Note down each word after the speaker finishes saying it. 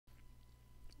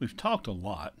We've talked a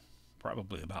lot,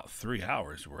 probably about 3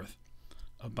 hours worth,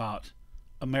 about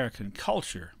American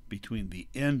culture between the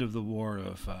end of the War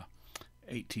of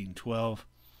 1812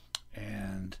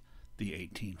 and the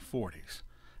 1840s.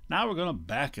 Now we're going to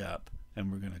back up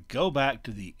and we're going to go back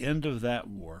to the end of that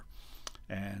war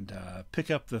and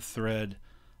pick up the thread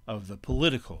of the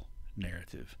political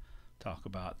narrative. Talk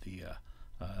about the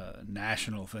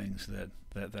national things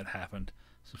that happened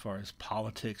so far as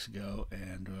politics go,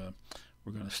 and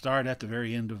we're going to start at the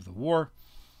very end of the war.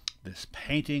 This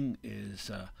painting is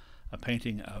a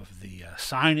painting of the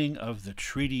signing of the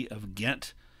Treaty of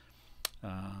Ghent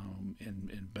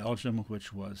in Belgium,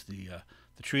 which was the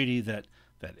treaty that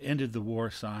ended the war,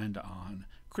 signed on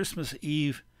Christmas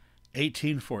Eve,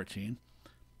 1814,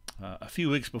 a few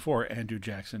weeks before Andrew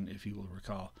Jackson, if you will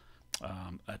recall,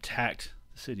 attacked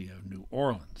the city of New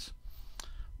Orleans.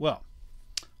 Well,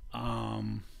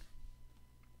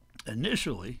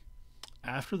 initially,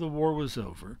 after the war was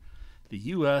over, the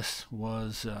U.S.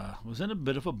 was in a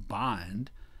bit of a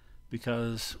bind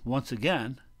because, once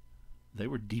again, they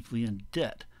were deeply in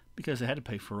debt because they had to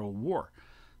pay for a war.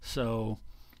 So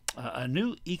a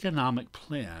new economic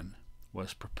plan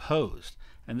was proposed,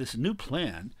 and this new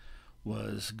plan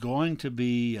was going to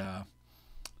be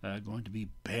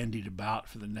bandied about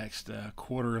for the next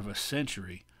quarter of a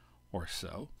century or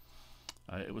so.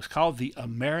 It was called the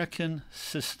American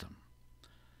System,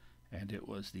 and it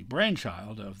was the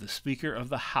brainchild of the Speaker of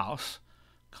the House,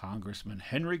 Congressman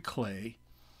Henry Clay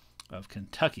of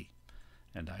Kentucky.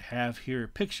 And I have here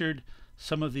pictured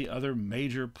some of the other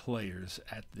major players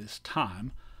at this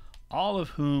time, all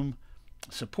of whom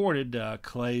supported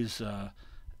Clay's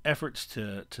efforts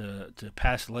to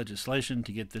pass legislation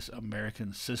to get this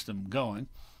American system going.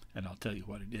 And I'll tell you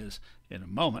what it is in a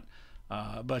moment.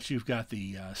 But you've got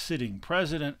the sitting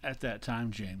president at that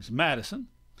time, James Madison.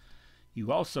 You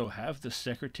also have the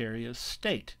Secretary of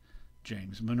State,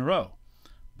 James Monroe,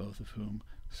 both of whom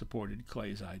supported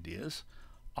Clay's ideas.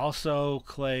 Also,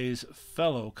 Clay's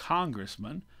fellow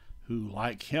congressman, who,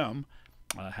 like him,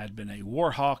 had been a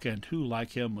war hawk and who,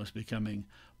 like him, was becoming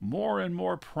more and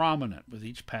more prominent with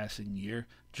each passing year,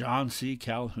 John C.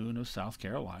 Calhoun of South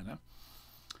Carolina.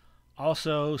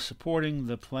 Also supporting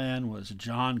the plan was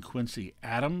John Quincy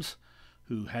Adams,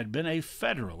 who had been a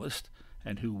Federalist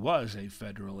and who was a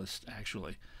Federalist,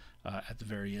 actually, at the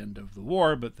very end of the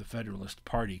war, but the Federalist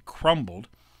Party crumbled,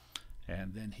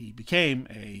 and then he became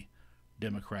a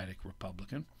Democratic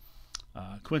Republican.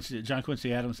 John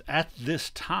Quincy Adams, at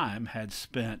this time, had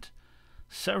spent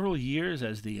several years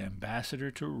as the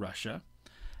ambassador to Russia,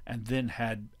 and then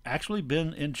had actually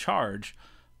been in charge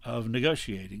of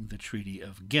negotiating the Treaty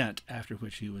of Ghent, after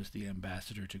which he was the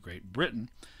ambassador to Great Britain.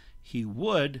 He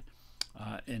would,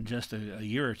 in just a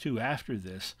year or two after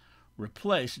this,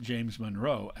 replace James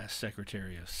Monroe as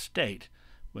Secretary of State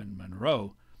when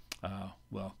Monroe,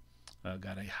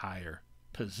 got a higher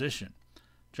position.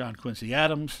 John Quincy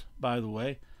Adams, by the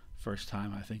way, first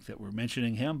time I think that we're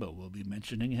mentioning him, but we'll be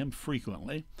mentioning him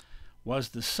frequently, was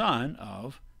the son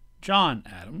of John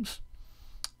Adams,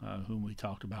 whom we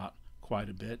talked about quite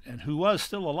a bit, and who was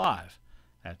still alive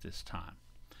at this time.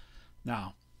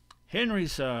 Now, Henry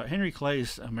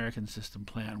Clay's American System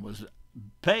plan was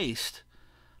based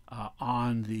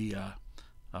on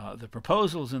the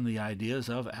proposals and the ideas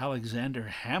of Alexander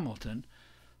Hamilton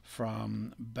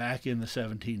from back in the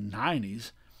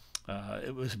 1790s.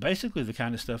 It was basically the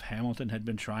kind of stuff Hamilton had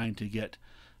been trying to get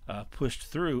pushed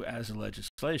through as a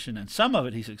legislation, and some of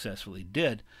it he successfully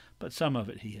did, but some of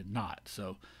it he had not.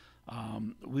 So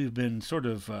we've been sort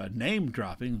of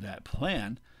name-dropping that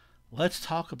plan. Let's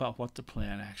talk about what the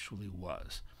plan actually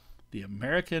was. The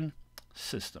American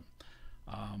System.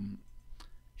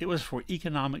 It was for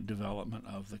economic development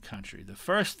of the country. The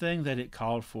first thing that it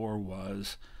called for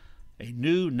was a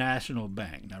new national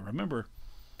bank. Now remember,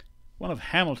 one of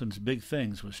Hamilton's big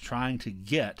things was trying to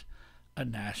get a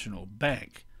national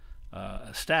bank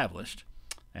established,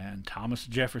 and Thomas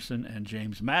Jefferson and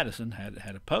James Madison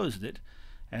had opposed it,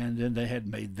 and then they had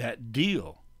made that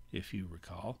deal, if you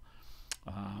recall,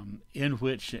 in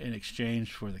which, in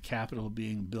exchange for the capital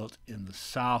being built in the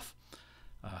South,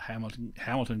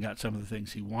 Hamilton got some of the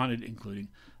things he wanted, including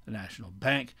the national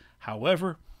bank.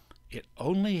 However, it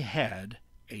only had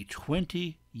a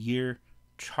 20-year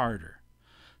charter.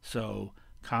 So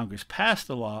Congress passed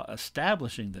the law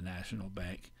establishing the national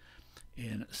bank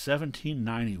in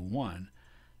 1791,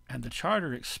 and the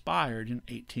charter expired in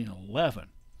 1811.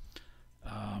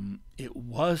 It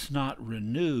was not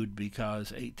renewed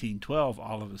because 1812,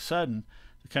 all of a sudden,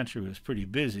 the country was pretty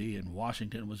busy and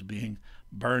Washington was being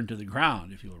burned to the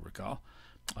ground, if you'll recall.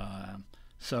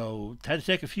 So it had to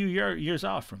take a few years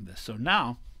off from this. So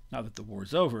now now that the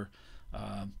war's over,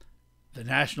 the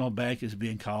national bank is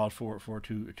being called for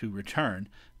to return,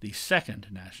 the second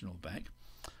national bank.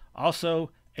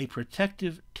 Also, a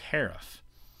protective tariff,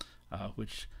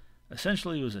 which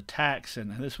essentially was a tax,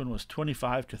 and this one was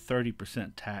 25 to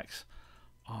 30% tax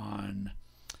on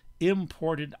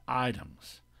imported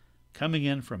items coming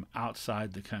in from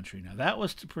outside the country. Now, that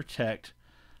was to protect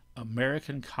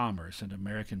American commerce and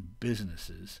American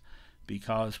businesses,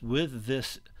 because with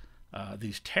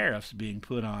these tariffs being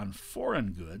put on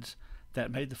foreign goods,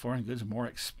 that made the foreign goods more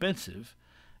expensive,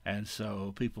 and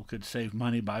so people could save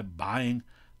money by buying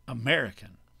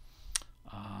American.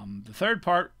 The third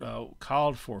part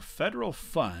called for federal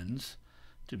funds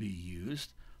to be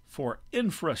used for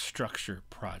infrastructure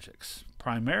projects,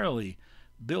 primarily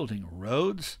building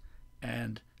roads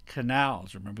and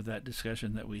canals. Remember that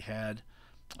discussion that we had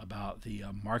about the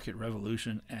market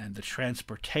revolution and the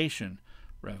transportation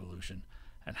revolution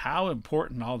and how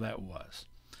important all that was.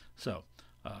 So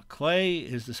Clay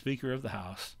is the Speaker of the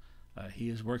House. He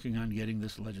is working on getting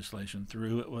this legislation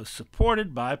through. It was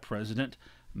supported by President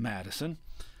Madison,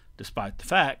 despite the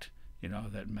fact,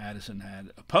 that Madison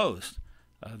had opposed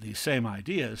these same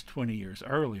ideas 20 years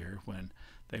earlier when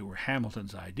they were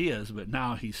Hamilton's ideas. But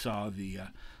now he saw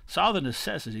the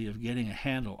necessity of getting a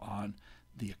handle on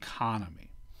the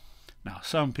economy. Now,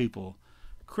 some people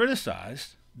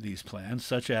criticized these plans,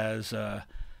 such as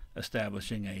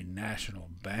establishing a national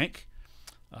bank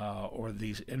or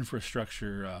these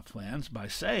infrastructure plans, by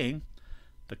saying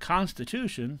the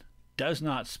Constitution does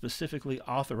not specifically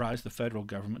authorize the federal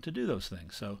government to do those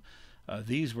things. So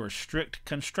these were strict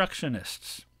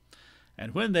constructionists.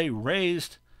 And when they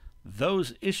raised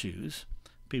those issues,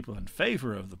 people in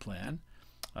favor of the plan,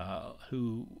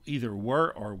 who either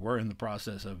were in the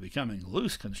process of becoming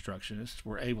loose constructionists,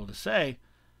 were able to say,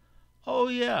 "Oh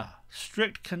yeah,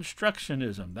 strict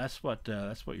constructionism. That's what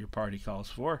your party calls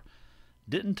for.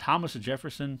 Didn't Thomas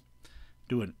Jefferson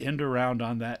do an end around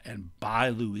on that and buy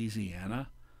Louisiana?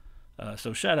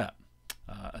 So shut up,"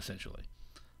 essentially.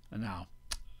 And now,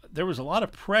 there was a lot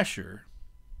of pressure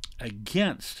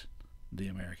against the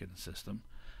American system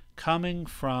coming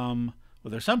from,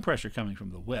 well, there's some pressure coming from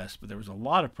the West, but there was a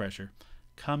lot of pressure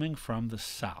coming from the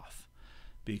South,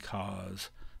 because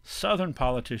Southern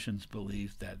politicians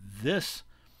believed that this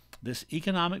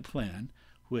economic plan,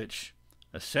 which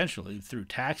essentially through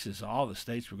taxes all the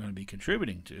states were going to be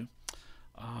contributing to,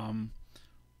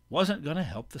 wasn't going to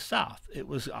help the South. It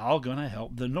was all going to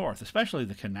help the North, especially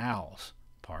the canals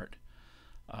part.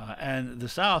 And the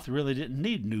South really didn't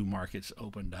need new markets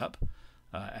opened up,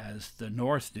 as the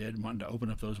North did, wanting to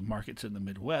open up those markets in the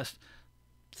Midwest.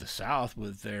 The South,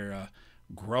 with their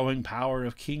growing power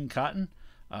of King Cotton,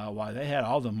 why, they had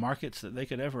all the markets that they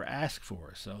could ever ask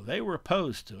for. So they were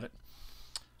opposed to it.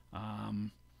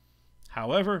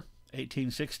 However,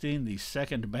 1816, the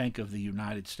Second Bank of the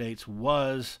United States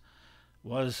was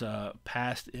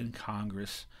passed in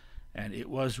Congress, and it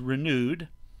was renewed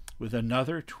with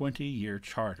another 20-year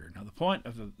charter. Now, the point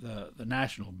of the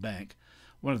National Bank,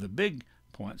 one of the big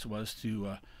points, was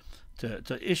to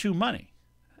issue money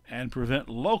and prevent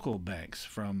local banks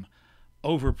from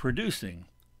overproducing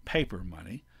paper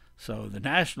money. So the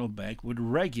National Bank would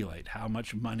regulate how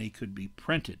much money could be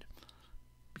printed,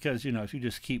 because if you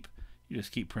just keep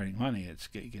printing money, it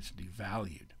gets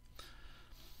devalued.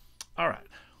 All right.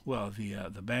 Well,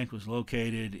 the bank was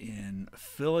located in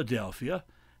Philadelphia,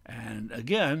 and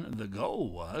again, the goal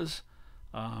was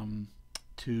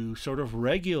to sort of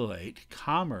regulate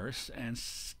commerce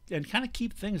and kind of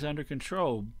keep things under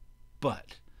control,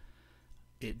 but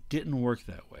it didn't work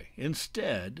that way.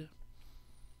 Instead,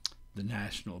 the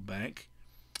National Bank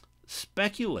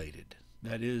speculated.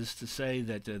 That is to say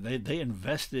that they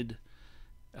invested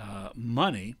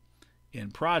money in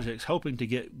projects, hoping to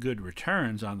get good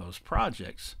returns on those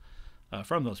projects,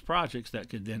 from those projects that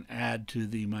could then add to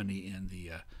the money in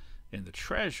the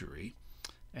Treasury.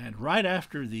 And right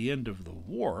after the end of the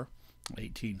war,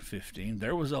 1815,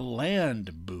 there was a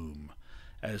land boom,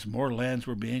 as more lands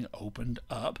were being opened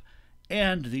up,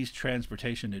 and these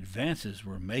transportation advances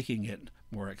were making it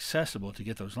more accessible to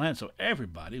get those lands. So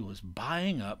everybody was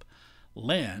buying up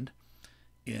land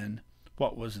in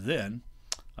what was then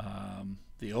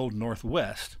the old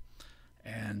Northwest,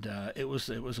 and it was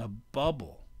a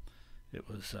bubble. It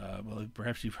was well,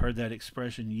 perhaps you've heard that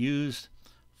expression used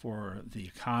for the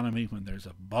economy. When there's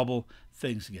a bubble,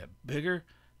 things get bigger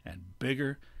and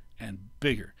bigger and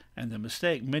bigger. And the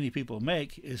mistake many people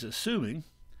make is assuming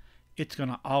it's going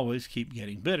to always keep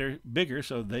getting bigger,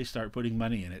 so they start putting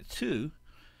money in it too.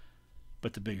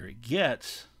 But the bigger it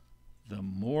gets, the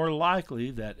more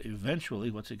likely that eventually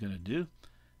what's it going to do?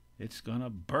 it's going to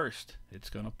burst. It's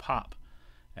going to pop.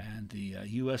 And the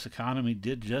U.S. economy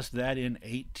did just that in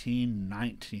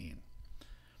 1819.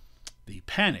 The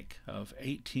Panic of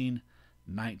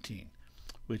 1819,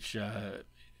 which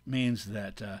means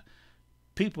that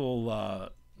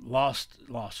people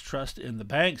lost trust in the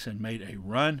banks and made a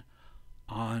run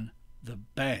on the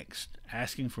banks,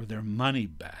 asking for their money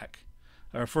back,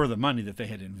 or for the money that they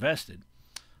had invested.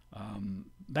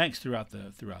 Banks throughout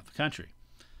the country.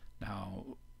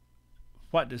 Now,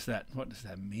 what does that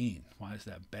mean? Why is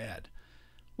that bad?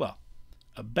 Well,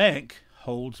 a bank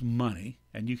holds money,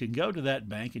 and you can go to that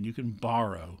bank and you can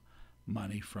borrow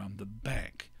money from the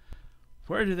bank.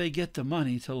 Where do they get the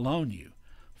money to loan you?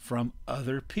 From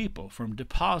other people, from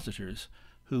depositors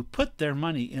who put their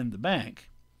money in the bank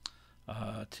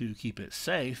to keep it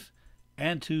safe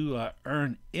and to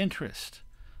earn interest,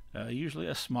 usually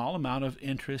a small amount of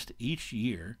interest each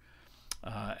year.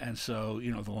 And so,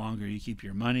 the longer you keep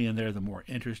your money in there, the more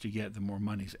interest you get, the more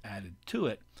money's added to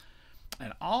it.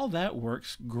 And all that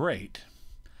works great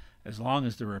as long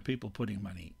as there are people putting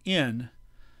money in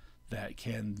that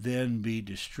can then be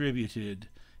distributed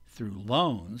through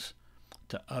loans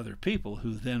to other people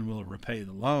who then will repay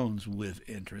the loans with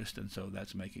interest. And so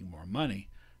that's making more money,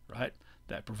 right?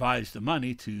 That provides the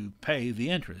money to pay the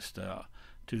interest to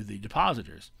the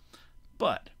depositors.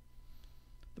 But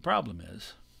the problem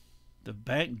is the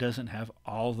bank doesn't have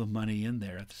all the money in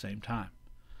there at the same time,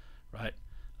 right?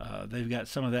 They've got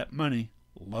some of that money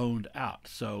loaned out.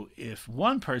 So if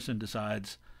one person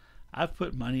decides, I've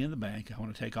put money in the bank, I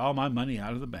want to take all my money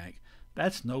out of the bank,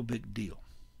 that's no big deal.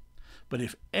 But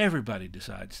if everybody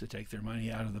decides to take their money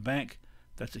out of the bank,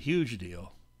 that's a huge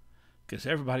deal, because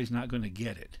everybody's not going to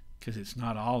get it, because it's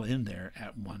not all in there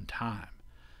at one time.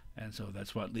 And so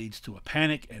that's what leads to a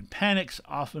panic, and panics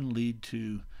often lead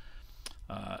to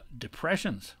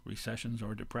depressions, recessions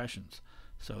or depressions.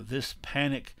 So this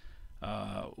panic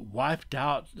wiped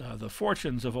out the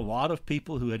fortunes of a lot of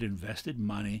people who had invested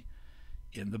money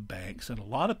in the banks, and a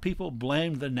lot of people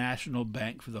blamed the national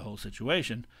bank for the whole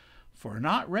situation for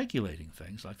not regulating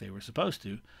things like they were supposed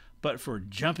to, but for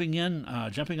jumping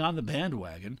on the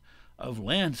bandwagon of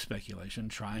land speculation,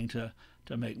 trying to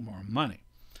make more money.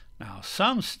 Now,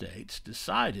 some states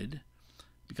decided,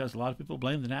 because a lot of people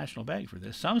blame the national bank for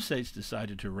this, some states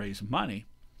decided to raise money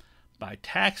by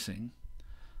taxing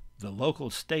the local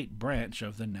state branch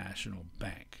of the national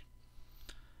bank.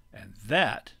 And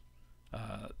that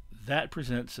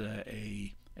presents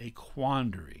a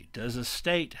quandary. Does a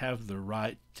state have the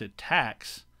right to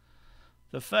tax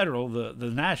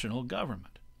the national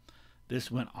government? This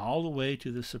went all the way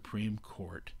to the Supreme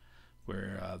Court,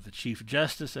 where the Chief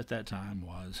Justice at that time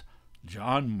was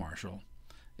John Marshall,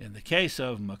 in the case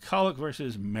of McCulloch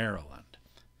versus Maryland,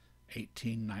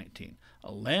 1819,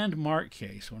 a landmark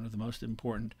case, one of the most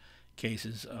important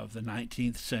cases of the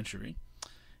 19th century,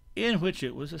 in which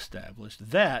it was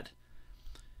established that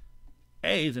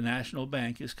the national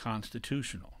bank is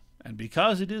constitutional. And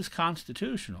because it is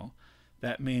constitutional,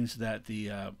 that means that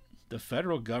the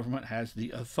federal government has the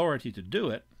authority to do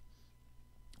it.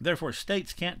 Therefore,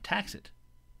 states can't tax it.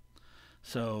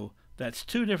 So that's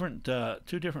two different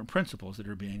principles that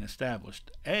are being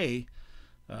established.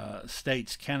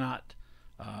 States cannot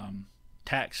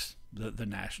tax the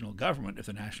national government if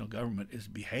the national government is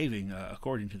behaving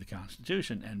according to the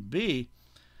Constitution. And B,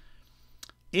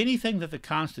 anything that the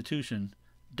Constitution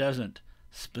doesn't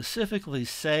specifically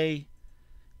say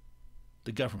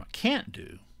the government can't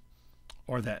do,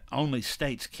 or that only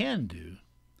states can do,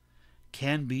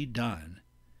 can be done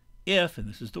if, and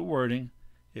this is the wording,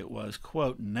 it was,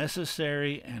 quote,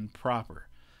 necessary and proper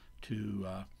to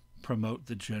promote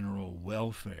the general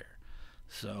welfare.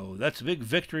 So that's a big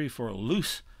victory for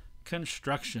loose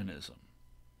constructionism.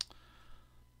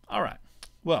 All right.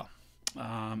 Well,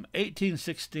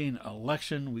 1816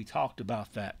 election, we talked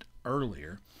about that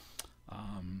earlier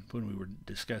when we were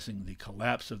discussing the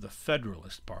collapse of the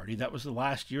Federalist Party. That was the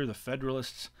last year the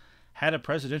Federalists had a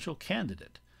presidential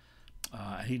candidate.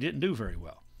 He didn't do very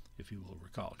well, if you will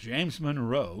recall. James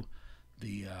Monroe,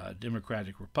 the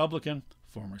Democratic Republican,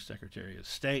 former Secretary of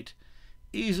State,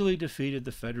 easily defeated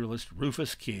the Federalist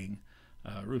Rufus King.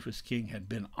 Rufus King had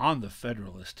been on the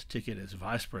Federalist ticket as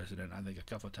vice president, I think, a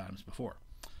couple of times before.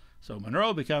 So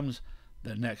Monroe becomes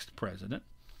the next president,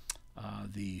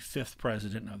 the fifth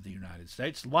president of the United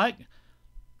States, like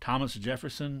Thomas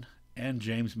Jefferson and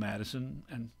James Madison,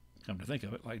 and come to think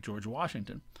of it, like George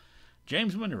Washington.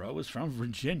 James Monroe was from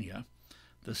Virginia,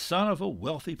 the son of a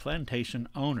wealthy plantation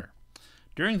owner.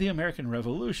 During the American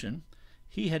Revolution,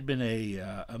 he had been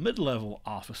a mid-level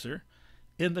officer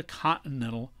in the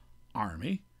Continental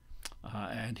Army,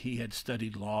 and he had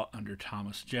studied law under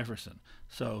Thomas Jefferson.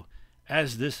 So,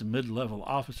 as this mid-level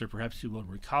officer, perhaps you will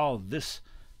recall this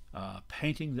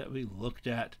painting that we looked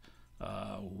at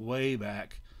way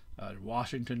back,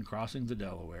 Washington crossing the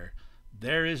Delaware.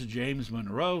 There is James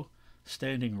Monroe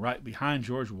standing right behind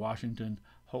George Washington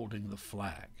holding the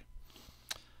flag.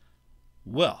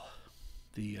 Well,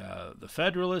 the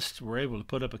Federalists were able to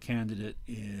put up a candidate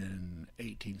in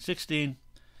 1816.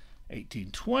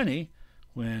 1820,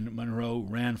 when Monroe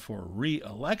ran for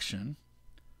re-election,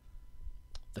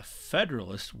 the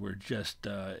Federalists were just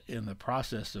in the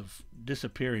process of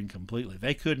disappearing completely.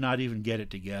 They could not even get it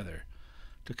together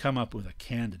to come up with a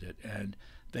candidate, and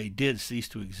they did cease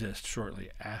to exist shortly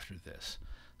after this.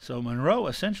 So Monroe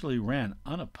essentially ran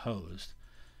unopposed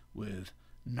with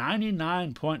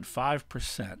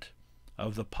 99.5%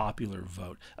 of the popular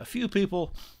vote. A few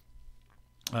people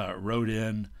wrote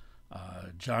in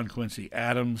John Quincy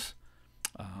Adams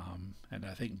and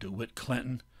I think DeWitt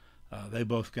Clinton. They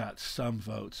both got some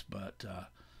votes, but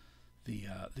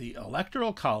the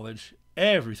Electoral College,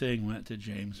 everything went to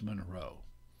James Monroe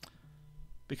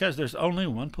because there's only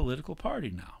one political party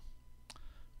now,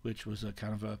 which was a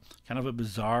kind of a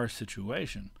bizarre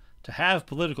situation to have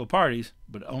political parties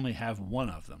but only have one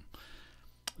of them.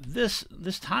 This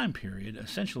time period,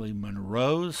 essentially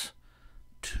Monroe's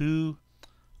two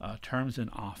terms in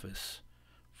office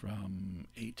from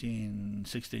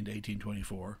 1816 to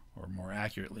 1824, or more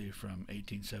accurately from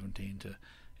 1817 to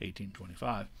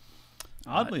 1825,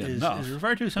 oddly enough, is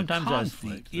referred to sometimes as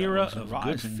the era of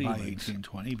good feelings by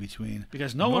 1820 between,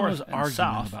 because no one was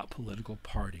arguing about political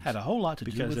parties. Had a whole lot to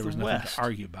do with there was the nothing West to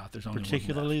argue about. There's only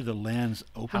particularly the lands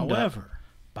opened up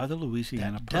by the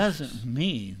Louisiana Purchase. That doesn't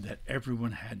mean that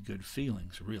everyone had good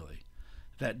feelings, really.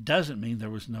 That doesn't mean there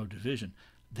was no division.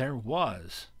 There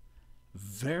was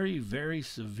very, very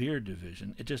severe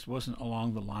division. It just wasn't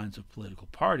along the lines of political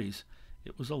parties.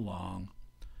 It was along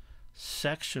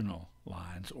sectional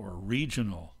lines or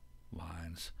regional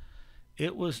lines.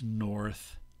 It was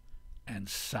north and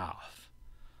south.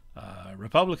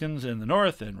 Republicans in the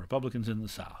north and Republicans in the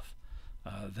south.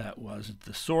 That was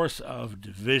the source of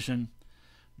division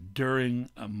during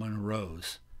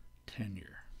Monroe's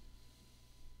tenure.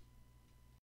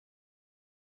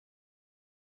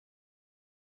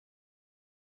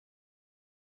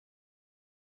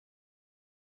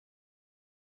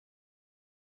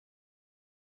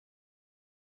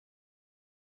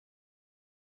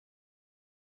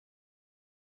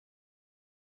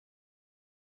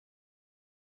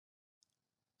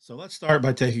 So let's start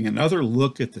by taking another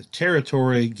look at the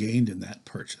territory gained in that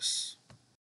purchase.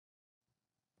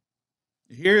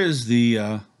 Here is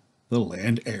the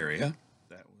land area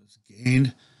that was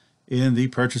gained in the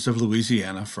purchase of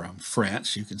Louisiana from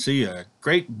France. You can see a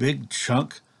great big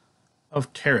chunk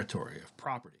of territory, of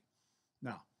property.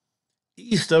 Now,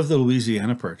 east of the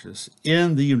Louisiana Purchase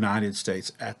in the United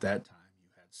States at that time, you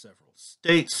had several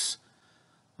states,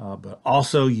 but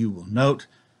also you will note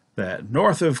that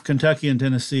north of Kentucky and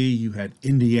Tennessee, you had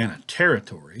Indiana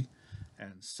Territory,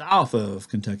 and south of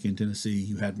Kentucky and Tennessee,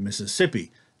 you had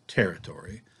Mississippi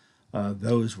Territory.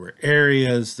 Those were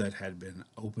areas that had been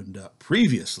opened up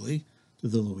previously to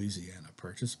the Louisiana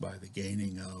Purchase by the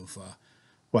gaining of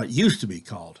what used to be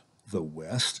called the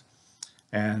West,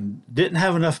 and didn't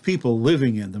have enough people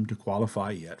living in them to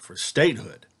qualify yet for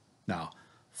statehood. Now,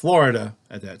 Florida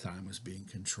at that time was being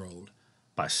controlled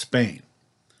by Spain.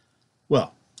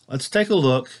 Well, let's take a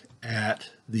look at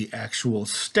the actual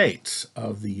states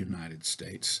of the United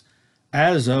States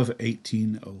as of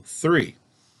 1803.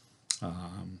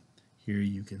 Here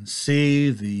you can see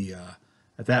the,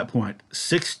 at that point,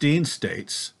 16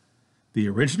 states, the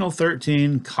original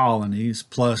 13 colonies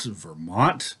plus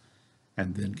Vermont,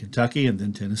 and then Kentucky, and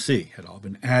then Tennessee had all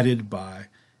been added by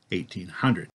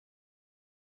 1800.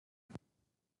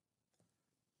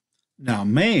 Now,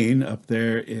 Maine, up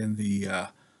there in the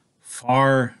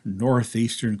far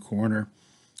northeastern corner,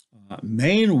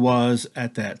 Maine was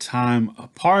at that time a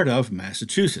part of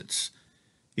Massachusetts,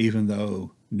 even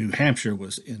though New Hampshire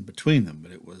was in between them,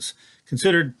 but it was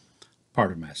considered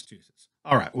part of Massachusetts.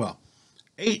 All right, well,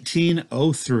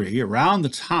 1803, around the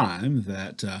time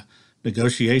that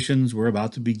negotiations were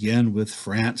about to begin with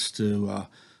France to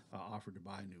offer to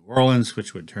buy New Orleans,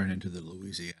 which would turn into the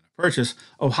Louisiana Purchase,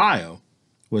 Ohio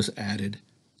was added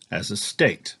as a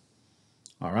state.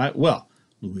 All right, well,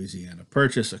 Louisiana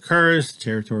Purchase occurs,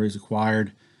 territory is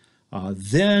acquired.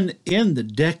 Then in the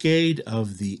decade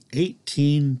of the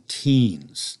 18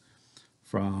 teens,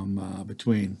 from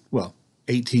between, well,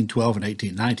 1812 and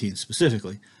 1819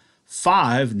 specifically,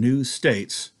 5 new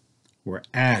states were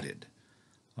added.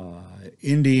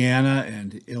 Indiana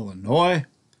and Illinois,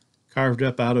 carved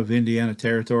up out of Indiana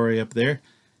Territory up there.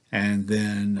 And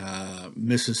then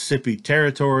Mississippi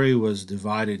Territory was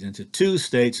divided into two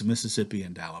states, Mississippi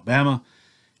and Alabama,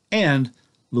 and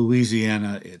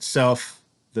Louisiana itself,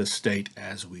 the state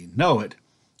as we know it,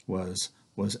 was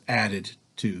added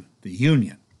to the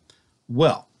Union.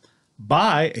 Well,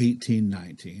 by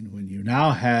 1819, when you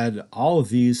now had all of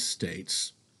these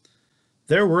states,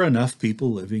 there were enough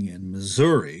people living in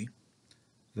Missouri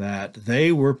that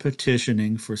they were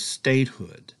petitioning for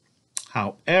statehood.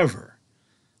 However,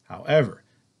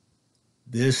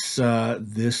 this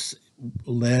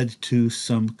led to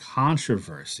some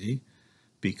controversy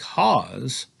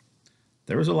because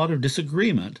there was a lot of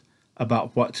disagreement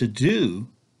about what to do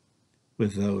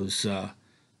with those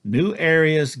new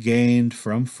areas gained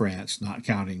from France, not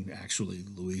counting actually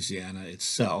Louisiana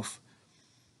itself,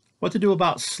 what to do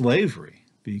about slavery,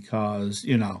 because,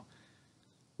 a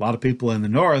lot of people in the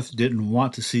North didn't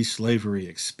want to see slavery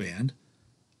expand,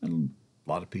 and a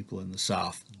lot of people in the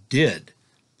South did.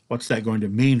 What's that going to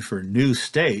mean for new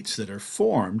states that are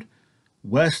formed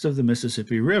west of the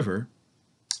Mississippi River,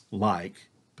 like,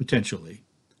 potentially,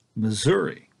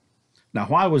 Missouri? Now,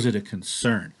 why was it a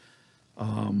concern?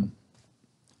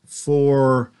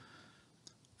 For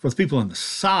the people in the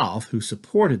South who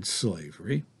supported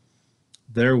slavery,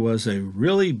 there was a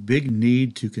really big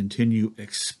need to continue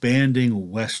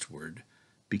expanding westward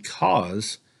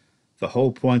because the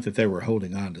whole point that they were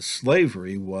holding on to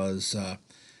slavery was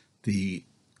the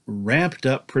ramped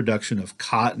up production of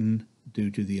cotton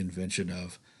due to the invention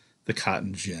of the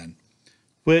cotton gin,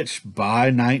 which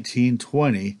by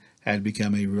 1920 had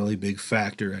become a really big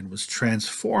factor and was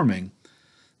transforming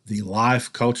the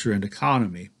life, culture, and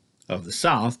economy of the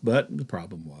South. But the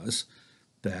problem was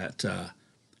that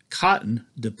cotton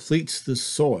depletes the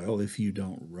soil if you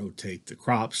don't rotate the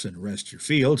crops and rest your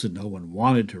fields, and no one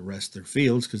wanted to rest their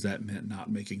fields because that meant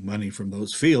not making money from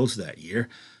those fields that year.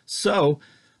 So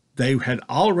they had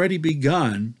already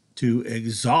begun to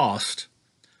exhaust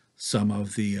some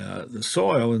of the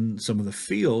soil and some of the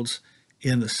fields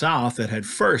in the South that had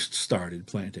first started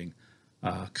planting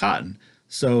cotton.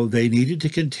 So they needed to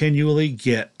continually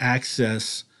get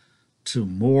access to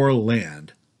more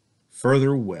land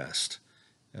further west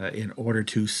in order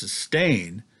to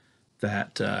sustain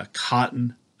that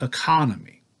cotton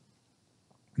economy.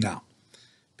 Now,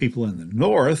 people in the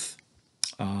North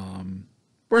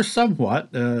were somewhat,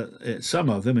 some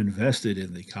of them invested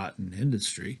in the cotton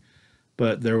industry,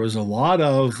 but there was a lot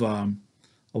of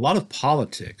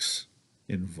politics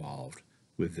involved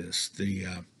with this.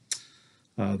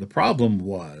 The problem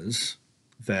was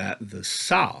that the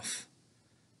South,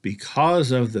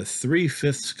 because of the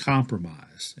 3/5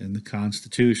 compromise in the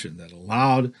Constitution that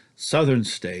allowed Southern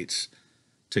states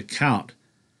to count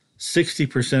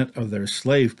 60% of their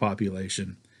slave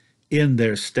population in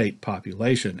their state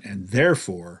population, and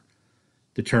therefore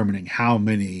determining how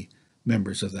many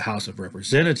members of the House of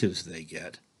Representatives they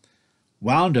get,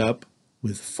 wound up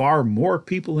with far more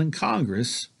people in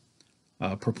Congress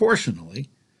proportionally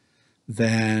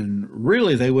than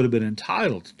really they would have been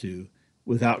entitled to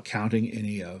without counting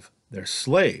any of their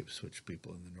slaves, which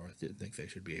people in the North didn't think they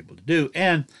should be able to do.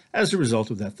 And as a result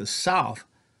of that, the South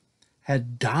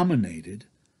had dominated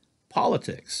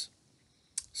politics.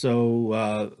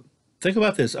 So think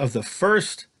about this. Of the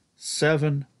first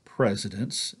 7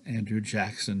 presidents, Andrew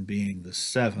Jackson being the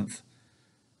 7th,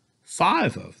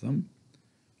 5 of them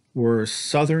were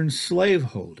Southern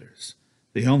slaveholders.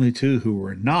 The only 2 who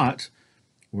were not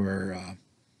were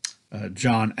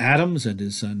John Adams and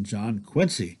his son John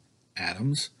Quincy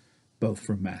Adams, both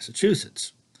from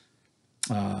Massachusetts.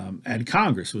 And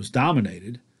Congress was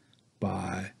dominated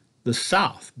by the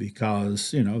South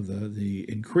because, the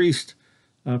increased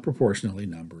proportionally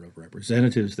number of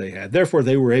representatives they had. Therefore,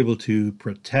 they were able to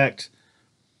protect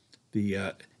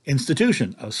the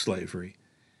institution of slavery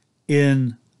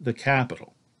in the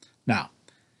capital. Now,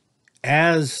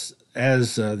 as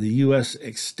the U.S.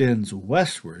 extends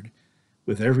westward,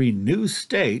 with every new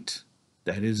state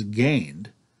that is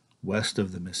gained west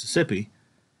of the Mississippi,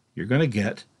 you're going to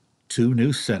get 2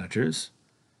 new senators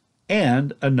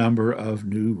and a number of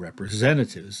new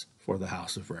representatives for the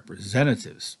House of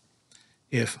Representatives.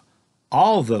 If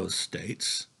all those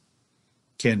states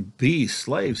can be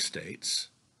slave states,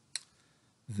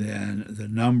 then the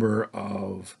number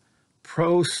of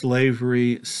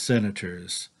pro-slavery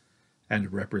senators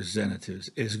and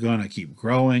representatives is going to keep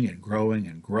growing and growing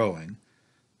and growing,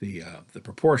 the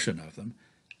proportion of them,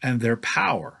 and their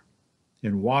power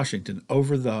in Washington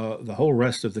over the whole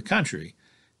rest of the country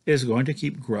is going to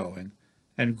keep growing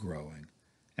and growing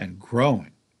and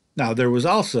growing. Now, there was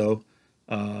also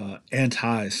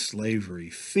anti-slavery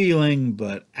feeling,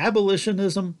 but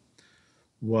abolitionism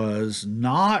was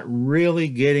not really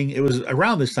getting, it was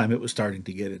around this time it was starting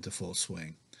to get into full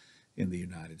swing in the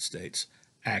United States,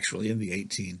 actually in the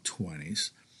 1820s.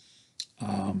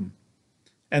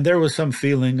 And there was some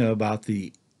feeling about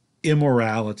the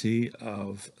immorality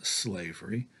of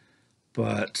slavery,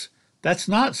 but that's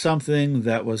not something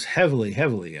that was heavily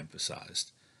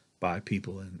emphasized by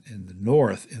people in the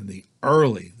North in the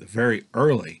very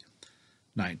early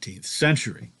 19th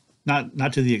century.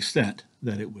 Not to the extent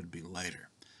that it would be later.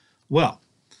 Well,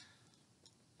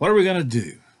 what are we going to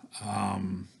do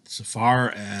so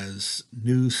far as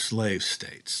new slave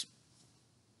states?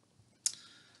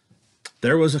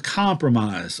 There was a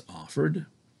compromise offered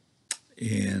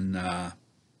in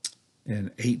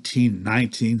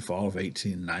 1819, fall of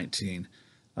 1819,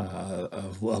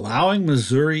 of allowing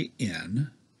Missouri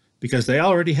in because they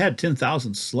already had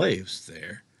 10,000 slaves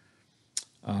there,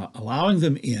 allowing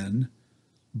them in,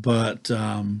 but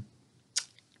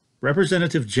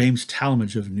Representative James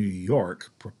Talmadge of New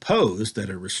York proposed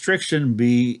that a restriction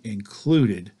be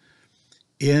included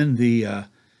in the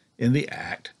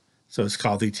act. So it's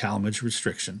called the Talmadge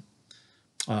Restriction.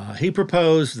 He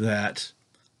proposed that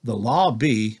the law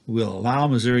will allow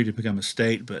Missouri to become a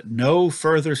state, but no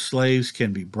further slaves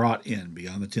can be brought in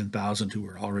beyond the 10,000 who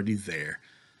are already there,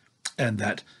 and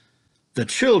that the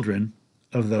children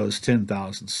of those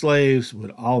 10,000 slaves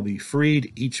would all be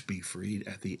freed, each be freed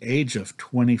at the age of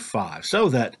 25, so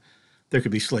that there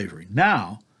could be slavery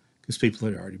now, because people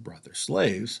had already brought their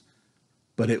slaves,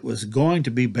 but it was going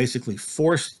to be basically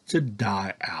forced to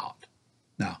die out.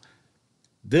 Now,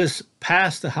 this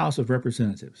passed the House of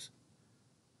Representatives,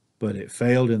 but it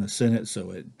failed in the Senate,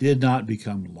 so it did not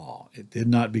become law. It did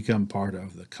not become part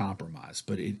of the compromise.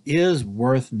 But it is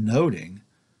worth noting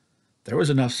there was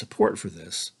enough support for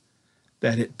this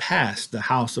that it passed the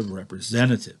House of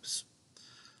Representatives.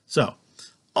 So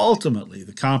ultimately,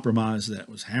 the compromise that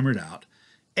was hammered out,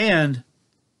 and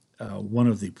one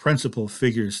of the principal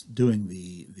figures doing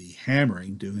the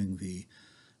hammering, doing the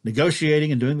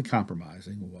negotiating and doing the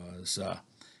compromising was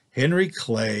Henry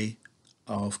Clay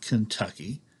of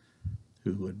Kentucky,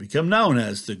 who would become known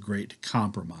as the Great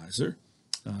Compromiser.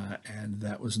 And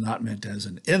that was not meant as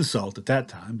an insult at that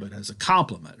time, but as a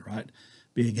compliment, right?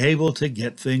 Being able to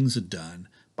get things done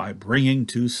by bringing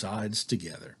two sides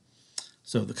together.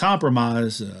 So the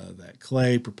compromise that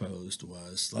Clay proposed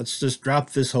was, let's just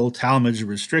drop this whole Talmadge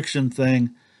restriction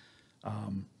thing.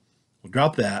 We'll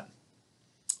drop that.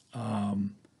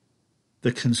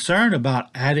 The concern about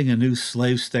adding a new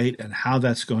slave state and how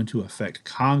that's going to affect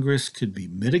Congress could be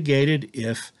mitigated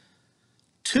if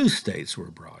two states were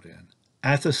brought in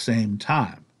at the same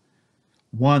time,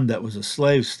 one that was a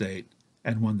slave state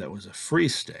and one that was a free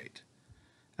state.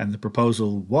 And the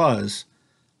proposal was,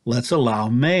 let's allow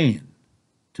Maine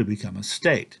to become a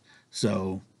state.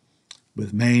 So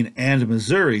with Maine and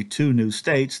Missouri, two new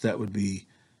states, that would be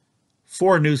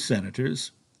 4 new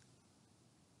senators,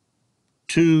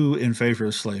 2 in favor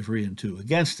of slavery and 2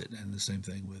 against it. And the same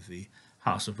thing with the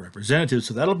House of Representatives.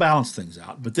 So that'll balance things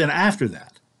out. But then after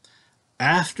that,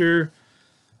 after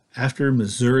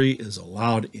Missouri is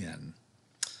allowed in,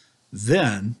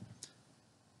 then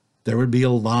there would be a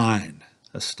line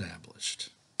established,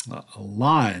 a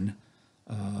line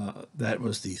that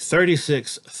was the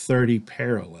 3630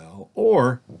 parallel,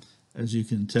 or, as you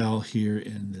can tell here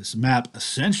in this map,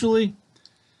 essentially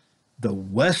the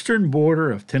western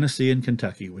border of Tennessee and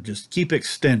Kentucky would just keep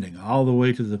extending all the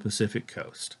way to the Pacific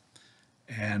coast.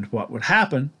 And what would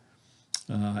happen,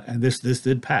 and this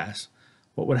did pass,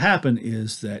 what would happen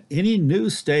is that any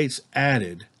new states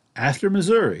added after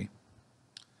Missouri,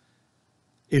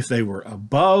 if they were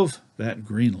above that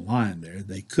green line there,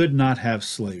 they could not have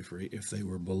slavery. If they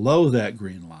were below that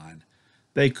green line,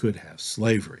 they could have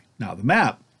slavery. Now, the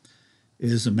map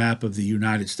is a map of the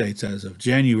United States as of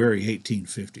January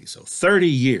 1850, so 30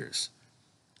 years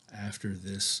after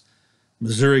this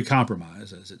Missouri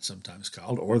Compromise, as it's sometimes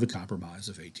called, or the Compromise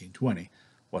of 1820,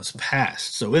 was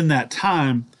passed. So in that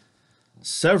time,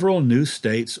 several new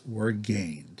states were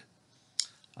gained.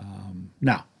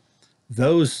 Now,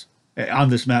 those on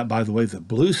this map, by the way, the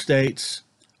blue states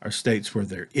are states where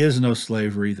there is no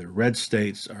slavery. The red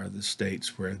states are the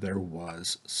states where there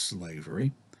was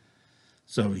slavery.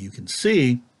 So you can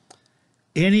see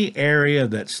any area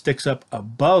that sticks up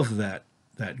above that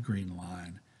green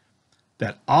line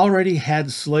that already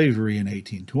had slavery in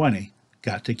 1820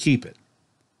 got to keep it.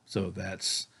 So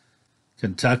that's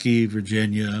Kentucky,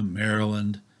 Virginia,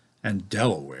 Maryland, and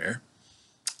Delaware.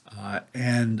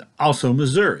 And also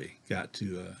Missouri got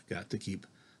to keep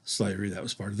slavery. That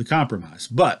was part of the compromise.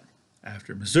 But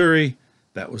after Missouri,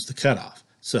 That was the cutoff.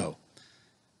 So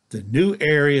the new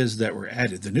areas that were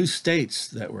added, the new states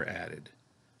that were added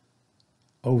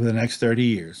over the next 30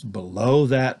 years below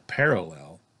that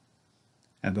parallel,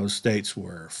 and those states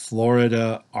were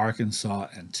Florida, Arkansas,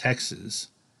 and Texas,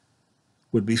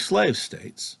 would be slave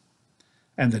states.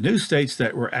 And the new states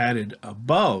that were added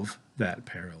above that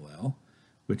parallel,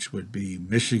 which would be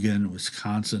Michigan,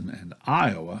 Wisconsin, and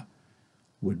Iowa,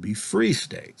 would be free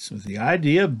states, with the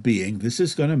idea being this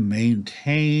is going to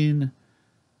maintain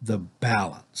the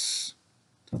balance.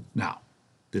 Now,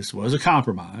 this was a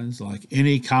compromise. Like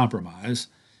any compromise,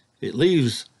 it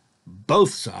leaves both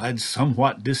sides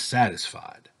somewhat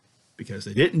dissatisfied because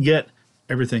they didn't get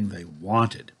everything they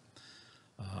wanted.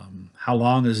 How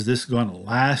long is this going to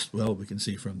last? Well, we can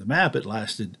see from the map it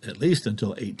lasted at least until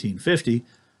 1850.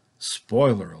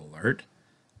 Spoiler alert,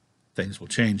 things will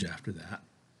change after that.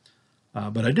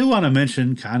 But I do want to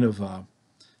mention kind of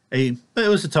it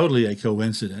was totally a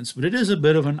coincidence, but it is a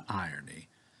bit of an irony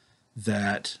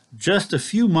that just a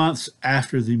few months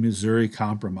after the Missouri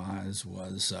Compromise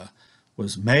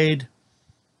was made,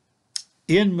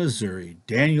 in Missouri,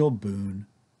 Daniel Boone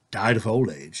died of old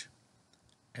age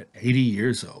at 80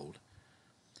 years old.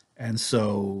 And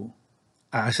so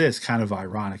I say it's kind of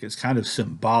ironic. It's kind of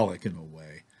symbolic in a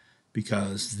way,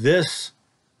 because this,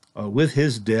 with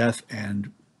his death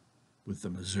and with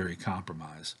the Missouri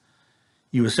Compromise,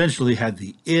 you essentially had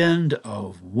the end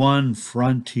of one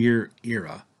frontier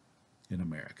era in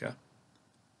America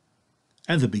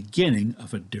and the beginning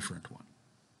of a different one.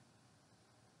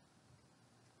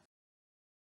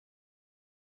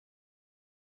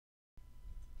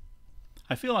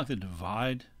 I feel like the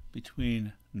divide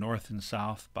between North and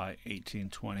South by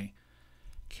 1820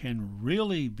 can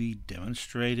really be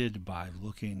demonstrated by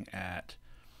looking at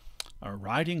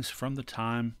writings from the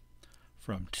time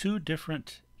from two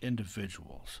different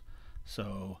individuals.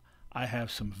 So I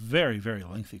have some very, very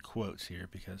lengthy quotes here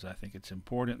because I think it's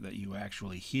important that you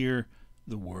actually hear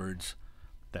the words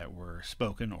that were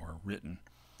spoken or written.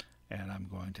 And I'm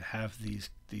going to have these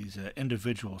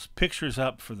individuals' pictures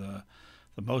up for the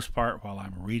most part while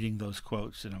I'm reading those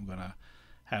quotes, and I'm going to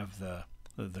have the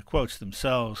quotes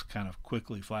themselves kind of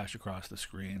quickly flash across the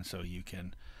screen so you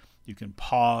can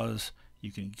pause,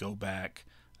 you can go back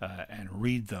and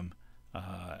read them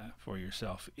for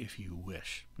yourself if you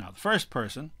wish. Now, the first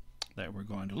person that we're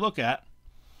going to look at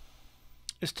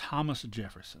is Thomas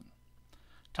Jefferson.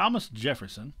 Thomas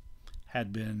Jefferson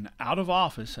had been out of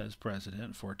office as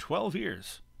president for 12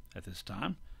 years at this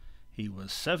time. He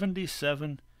was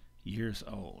 77 years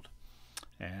old.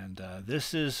 And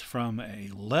this is from a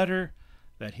letter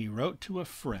that he wrote to a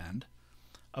friend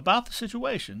about the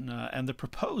situation and the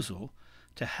proposal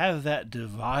to have that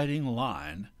dividing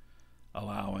line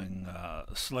allowing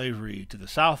slavery to the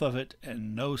south of it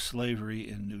and no slavery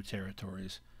in new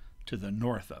territories to the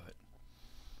north of it.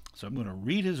 So I'm going to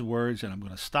read his words, and I'm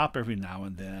going to stop every now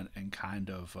and then and kind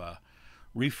of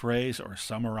rephrase or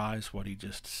summarize what he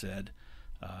just said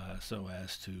so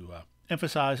as to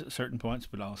emphasize certain points,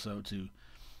 but also to,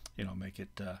 make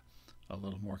it a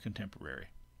little more contemporary.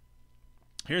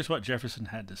 Here's what Jefferson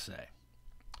had to say.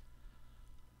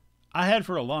 I had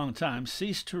for a long time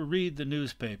ceased to read the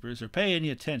newspapers or pay any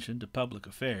attention to public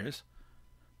affairs,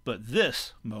 but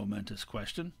this momentous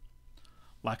question,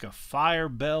 like a fire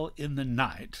bell in the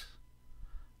night,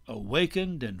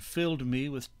 awakened and filled me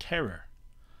with terror.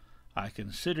 I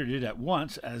considered it at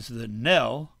once as the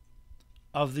knell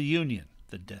of the Union,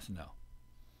 the death knell.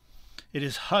 It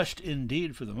is hushed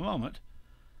indeed for the moment,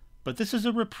 but this is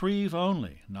a reprieve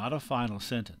only, not a final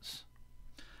sentence.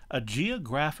 A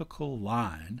geographical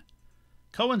line,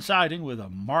 coinciding with a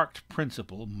marked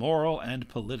principle, moral and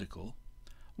political,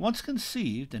 once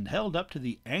conceived and held up to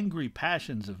the angry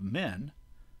passions of men,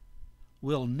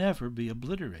 will never be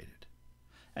obliterated,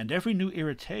 and every new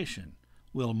irritation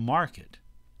will mark it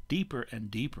deeper and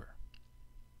deeper.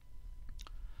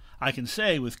 I can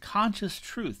say with conscious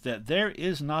truth that there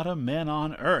is not a man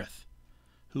on earth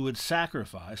who would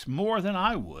sacrifice more than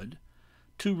I would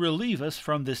to relieve us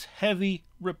from this heavy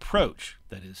reproach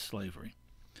that is slavery,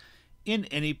 in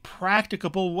any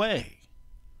practicable way.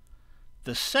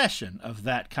 The cession of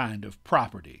that kind of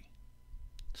property,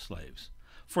 slaves,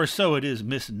 for so it is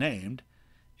misnamed,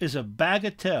 is a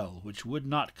bagatelle which would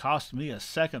not cost me a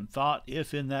second thought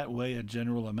if in that way a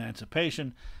general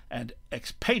emancipation and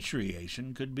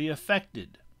expatriation could be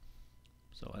effected.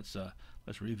 So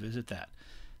let's revisit that.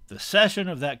 The cession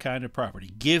of that kind of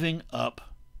property, giving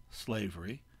up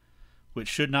slavery, which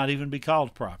should not even be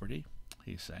called property,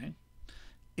 he's saying,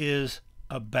 is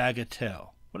a bagatelle.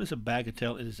 What is a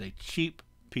bagatelle? It is a cheap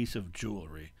piece of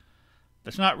jewelry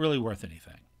that's not really worth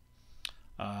anything.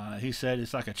 He said,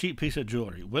 it's like a cheap piece of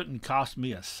jewelry. It wouldn't cost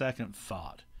me a second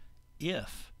thought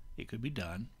if it could be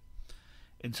done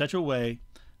in such a way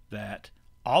that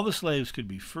all the slaves could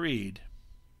be freed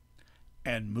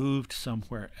and moved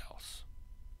somewhere else.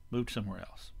 Moved somewhere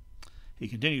else. He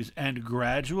continues, and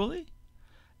gradually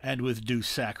and with due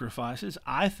sacrifices,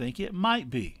 I think it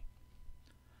might be.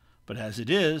 But as it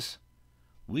is,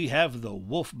 we have the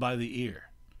wolf by the ear,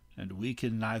 and we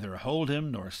can neither hold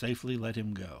him nor safely let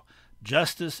him go.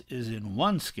 Justice is in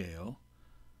one scale,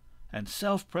 and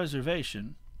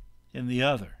self-preservation in the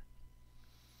other.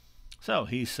 So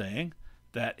he's saying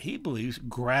that he believes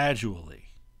gradually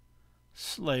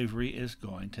slavery is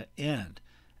going to end,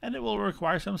 and it will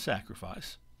require some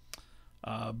sacrifice.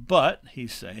 But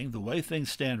he's saying the way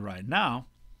things stand right now,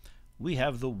 we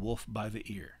have the wolf by the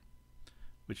ear,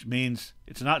 which means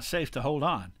it's not safe to hold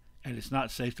on, and it's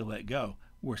not safe to let go.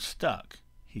 We're stuck,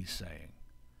 he's saying.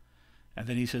 And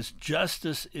then he says,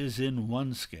 justice is in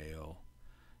one scale,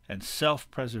 and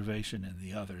self-preservation in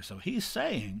the other. So he's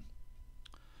saying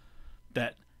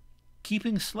that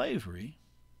keeping slavery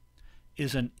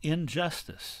is an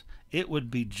injustice. It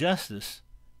would be justice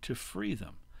to free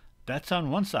them. That's on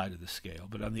one side of the scale,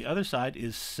 but on the other side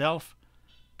is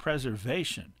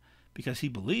self-preservation, because he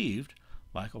believed,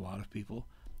 like a lot of people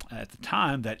at the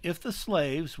time, that if the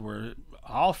slaves were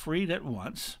all freed at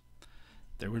once,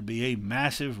 there would be a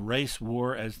massive race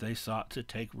war as they sought to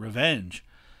take revenge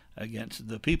against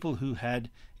the people who had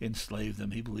enslaved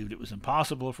them. He believed it was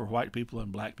impossible for white people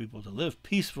and black people to live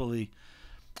peacefully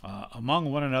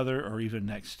among one another or even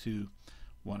next to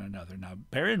one another. Now,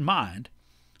 bear in mind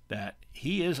that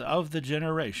he is of the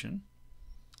generation,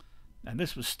 and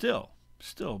this was still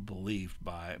believed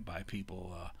by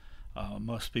people,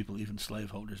 most people, even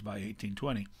slaveholders, by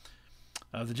 1820,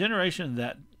 the generation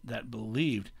that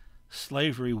believed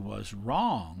slavery was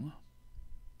wrong,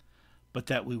 but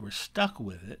that we were stuck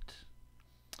with it,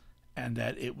 and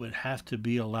that it would have to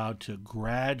be allowed to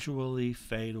gradually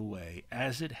fade away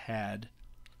as it had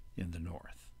in the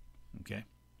North. Okay?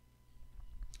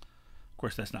 Of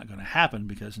course, that's not going to happen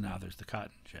because now there's the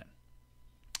cotton gin.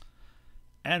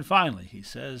 And finally, he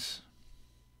says,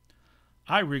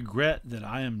 I regret that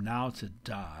I am now to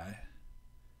die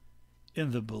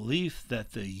in the belief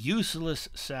that the useless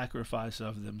sacrifice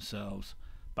of themselves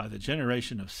by the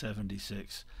generation of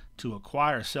 76 to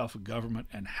acquire self-government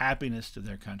and happiness to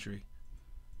their country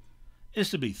is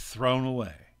to be thrown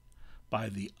away by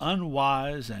the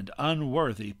unwise and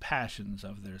unworthy passions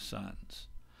of their sons,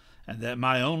 and that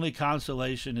my only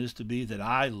consolation is to be that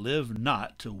I live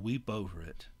not to weep over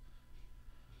it.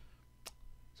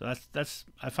 So that's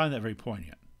I find that very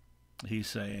poignant. He's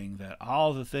saying that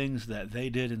all the things that they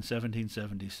did in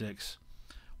 1776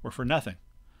 were for nothing,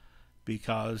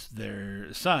 because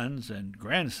their sons and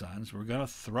grandsons were going to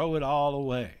throw it all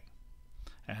away.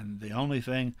 And the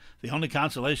only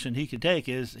consolation he could take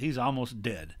is he's almost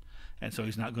dead, and so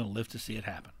he's not going to live to see it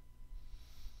happen.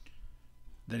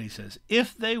 Then he says,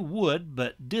 if they would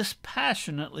but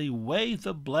dispassionately weigh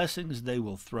the blessings they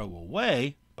will throw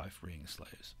away by freeing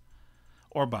slaves,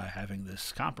 or by having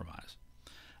this compromise,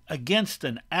 against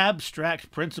an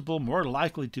abstract principle more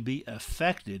likely to be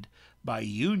affected by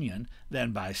union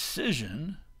than by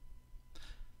scission,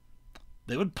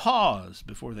 they would pause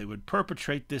before they would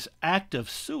perpetrate this act of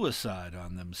suicide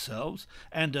on themselves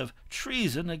and of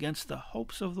treason against the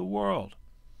hopes of the world.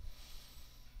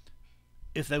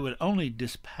 If they would only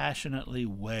dispassionately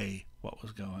weigh what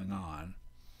was going on,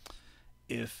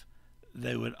 if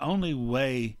they would only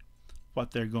weigh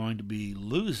what they're going to be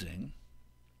losing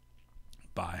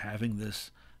by having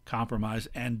this compromise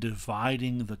and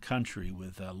dividing the country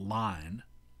with a line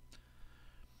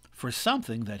for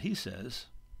something that he says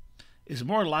is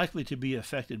more likely to be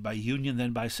affected by union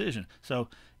than by scission. So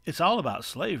it's all about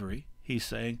slavery. He's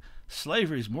saying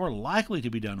slavery is more likely to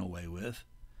be done away with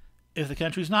if the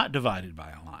country's not divided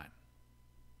by a line.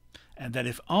 And that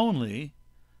if only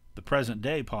the present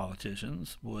day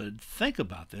politicians would think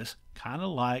about this, kind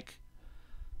of like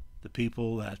the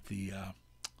people at the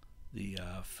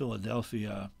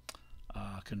Philadelphia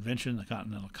Convention, the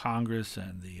Continental Congress,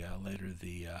 and later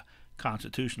the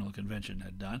Constitutional Convention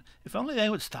had done, if only they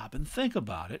would stop and think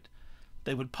about it,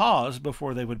 they would pause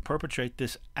before they would perpetrate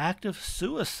this act of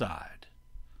suicide.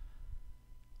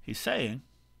 He's saying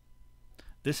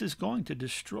this is going to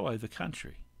destroy the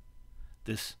country,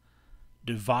 this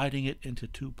dividing it into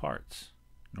two parts,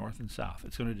 North and South.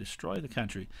 It's going to destroy the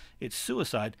country. It's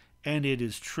suicide, and it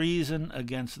is treason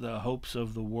against the hopes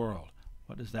of the world.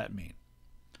 What does that mean?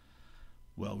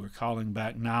 Well, we're calling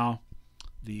back now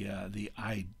the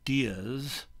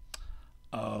ideas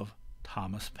of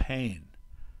Thomas Paine.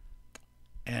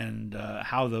 and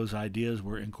how those ideas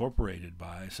were incorporated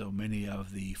by so many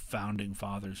of the founding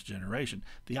fathers' generation.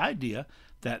 The idea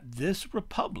that this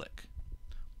republic,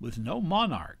 with no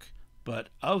monarch, but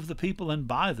of the people and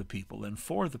by the people and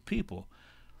for the people,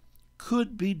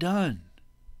 could be done.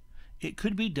 It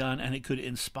could be done, and it could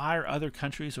inspire other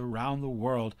countries around the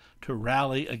world to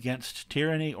rally against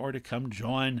tyranny or to come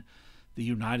join the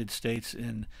United States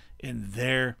in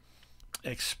their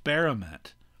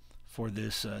experiment for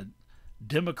this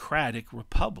democratic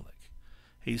republic.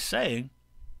 He's saying,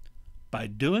 by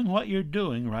doing what you're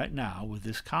doing right now with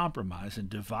this compromise and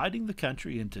dividing the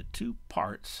country into two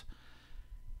parts,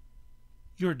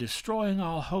 you're destroying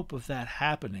all hope of that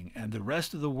happening, and the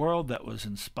rest of the world that was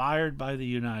inspired by the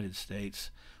United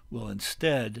States will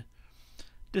instead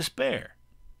despair.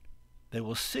 They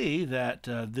will see that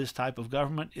this type of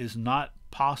government is not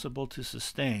possible to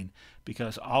sustain,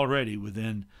 because already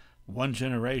within one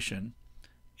generation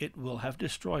it will have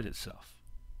destroyed itself.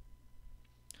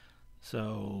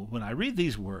 So when I read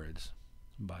these words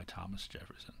by Thomas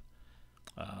Jefferson,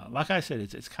 like I said,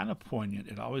 it's kind of poignant.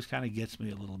 It always kind of gets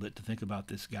me a little bit to think about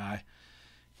this guy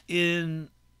in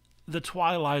the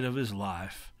twilight of his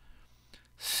life,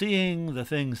 seeing the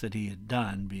things that he had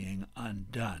done being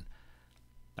undone.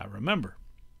 Now remember,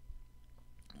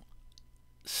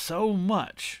 so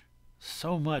much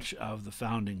of the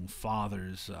founding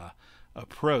fathers'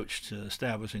 approach to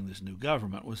establishing this new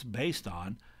government was based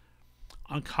on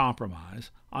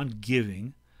compromise, on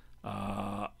giving,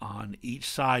 on each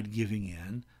side giving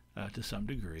in to some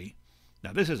degree.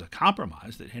 Now this is a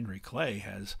compromise that Henry Clay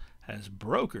has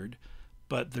brokered,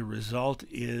 but the result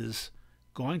is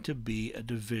going to be a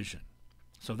division.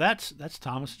 So that's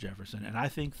Thomas Jefferson, and I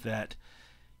think that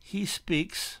he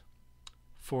speaks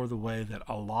for the way that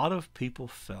a lot of people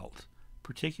felt,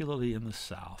 particularly in the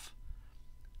South,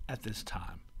 at this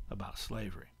time about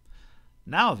slavery.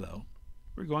 Now, though,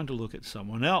 we're going to look at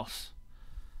someone else,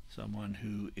 someone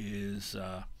who is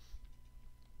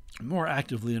more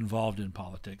actively involved in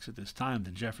politics at this time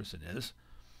than Jefferson is,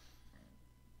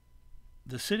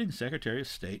 the sitting Secretary of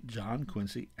State, John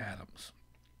Quincy Adams.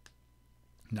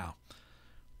 Now,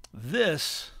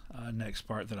 this next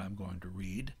part that I'm going to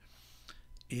read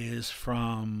is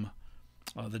from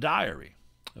the diary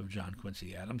of John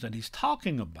Quincy Adams, and he's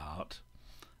talking about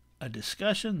a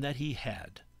discussion that he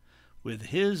had with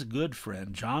his good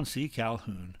friend John C.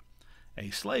 Calhoun, a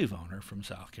slave owner from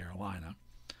South Carolina,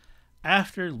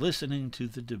 after listening to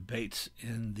the debates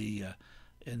in the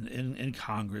in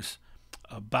Congress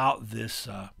about this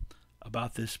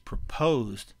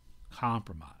proposed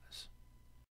compromise.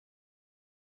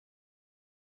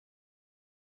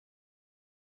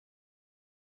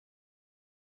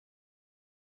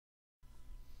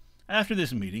 After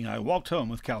this meeting, I walked home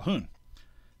with Calhoun,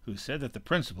 who said that the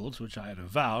principles which I had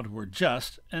avowed were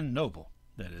just and noble,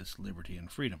 that is, liberty and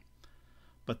freedom,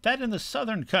 but that in the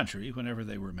southern country, whenever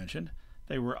they were mentioned,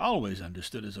 they were always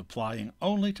understood as applying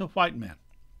only to white men.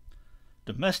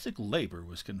 Domestic labor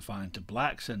was confined to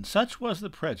blacks, and such was the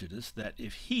prejudice that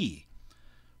if he,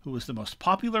 who was the most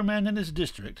popular man in his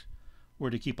district, were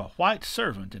to keep a white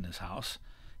servant in his house,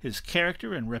 his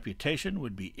character and reputation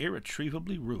would be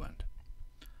irretrievably ruined.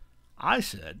 I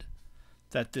said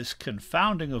that this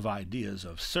confounding of ideas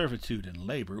of servitude and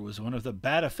labor was one of the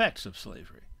bad effects of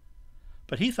slavery,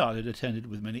 but he thought it attended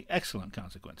with many excellent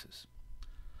consequences.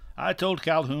 I told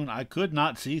Calhoun I could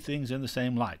not see things in the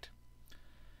same light.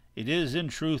 It is in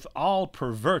truth all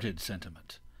perverted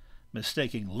sentiment,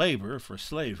 mistaking labor for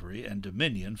slavery and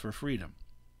dominion for freedom.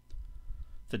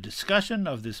 The discussion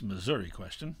of this Missouri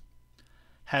question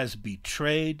has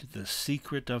betrayed the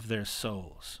secret of their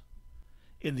souls.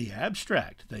 In the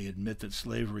abstract, they admit that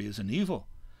slavery is an evil.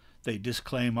 They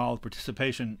disclaim all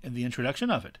participation in the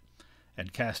introduction of it,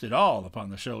 and cast it all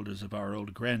upon the shoulders of our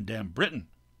old grandam Britain.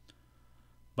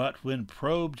 But when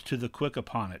probed to the quick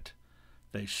upon it,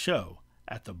 they show,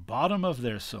 at the bottom of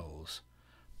their souls,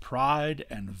 pride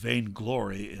and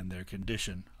vainglory in their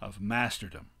condition of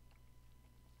masterdom.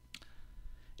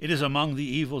 It is among the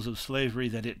evils of slavery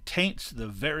that it taints the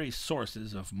very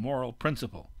sources of moral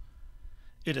principle.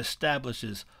 It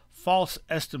establishes false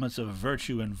estimates of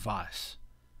virtue and vice.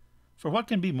 For what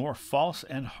can be more false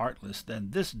and heartless than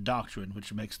this doctrine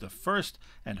which makes the first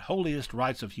and holiest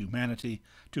rights of humanity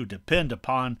to depend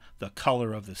upon the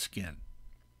color of the skin?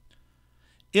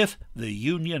 If the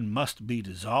Union must be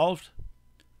dissolved,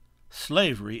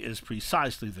 slavery is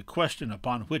precisely the question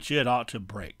upon which it ought to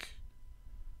break.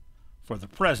 For the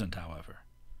present, however,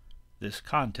 this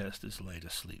contest is laid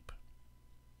asleep.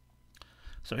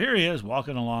 So here he is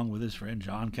walking along with his friend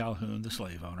John Calhoun, the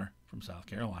slave owner from South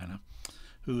Carolina,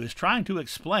 who is trying to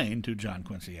explain to John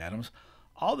Quincy Adams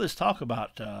all this talk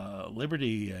about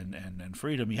liberty and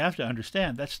freedom, you have to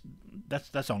understand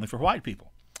that's only for white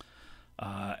people,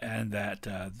 and that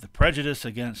the prejudice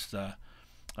against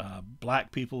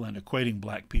black people and equating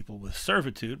black people with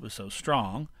servitude was so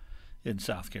strong in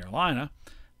South Carolina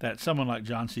that someone like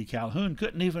John C. Calhoun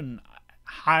couldn't even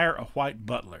hire a white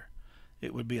butler.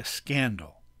 It would be a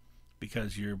scandal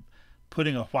because you're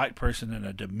putting a white person in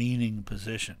a demeaning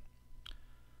position.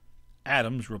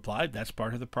 Adams replied, that's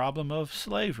part of the problem of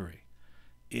slavery.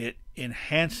 It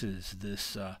enhances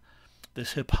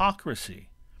this hypocrisy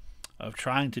of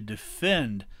trying to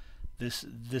defend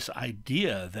this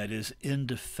idea that is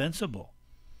indefensible.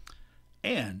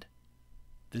 And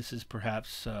this is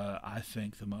perhaps, I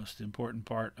think, the most important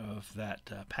part of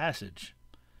that passage.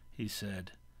 He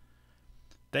said,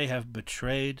 they have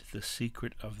betrayed the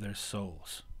secret of their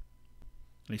souls.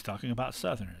 And he's talking about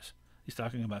Southerners. He's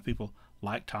talking about people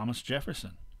like Thomas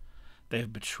Jefferson. They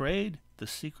have betrayed the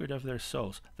secret of their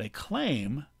souls. They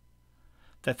claim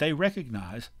that they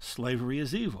recognize slavery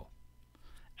as evil,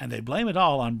 and they blame it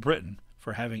all on Britain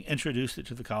for having introduced it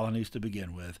to the colonies to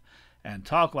begin with, and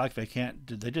talk like they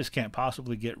just can't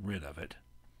possibly get rid of it.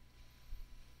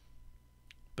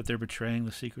 But they're betraying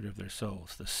the secret of their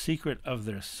souls. The secret of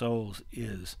their souls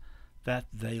is that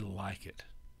they like it.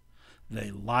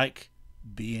 They like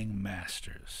being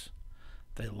masters.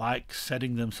 They like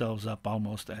setting themselves up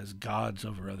almost as gods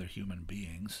over other human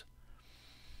beings.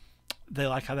 They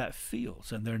like how that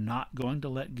feels, and they're not going to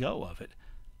let go of it.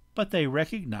 But they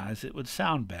recognize it would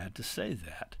sound bad to say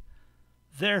that.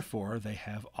 Therefore, they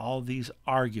have all these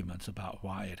arguments about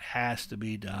why it has to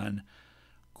be done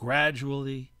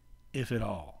gradually, if at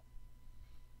all.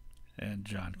 And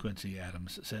John Quincy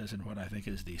Adams says in what I think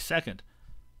is the second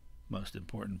most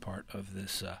important part of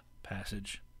this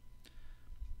passage,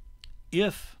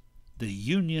 if the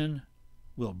Union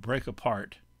will break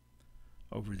apart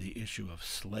over the issue of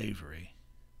slavery,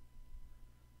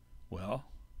 well,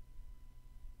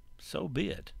 so be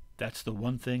it. That's the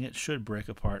one thing it should break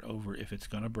apart over if it's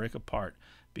going to break apart,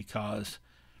 because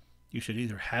you should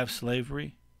either have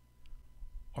slavery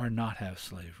or not have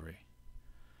slavery.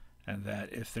 And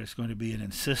that if there's going to be an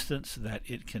insistence that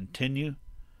it continue,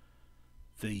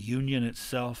 the Union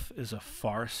itself is a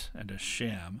farce and a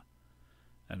sham,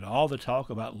 and all the talk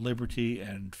about liberty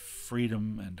and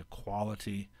freedom and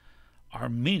equality are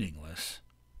meaningless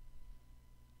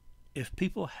if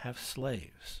people have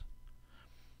slaves.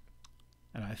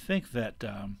 And I think that,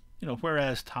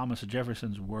 whereas Thomas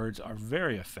Jefferson's words are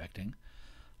very affecting,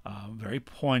 very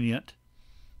poignant,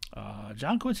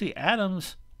 John Quincy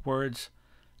Adams' words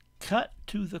cut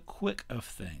to the quick of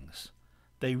things.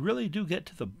 They really do get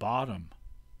to the bottom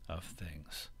of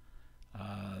things.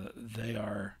 They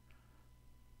are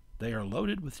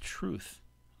loaded with truth,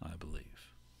 I believe.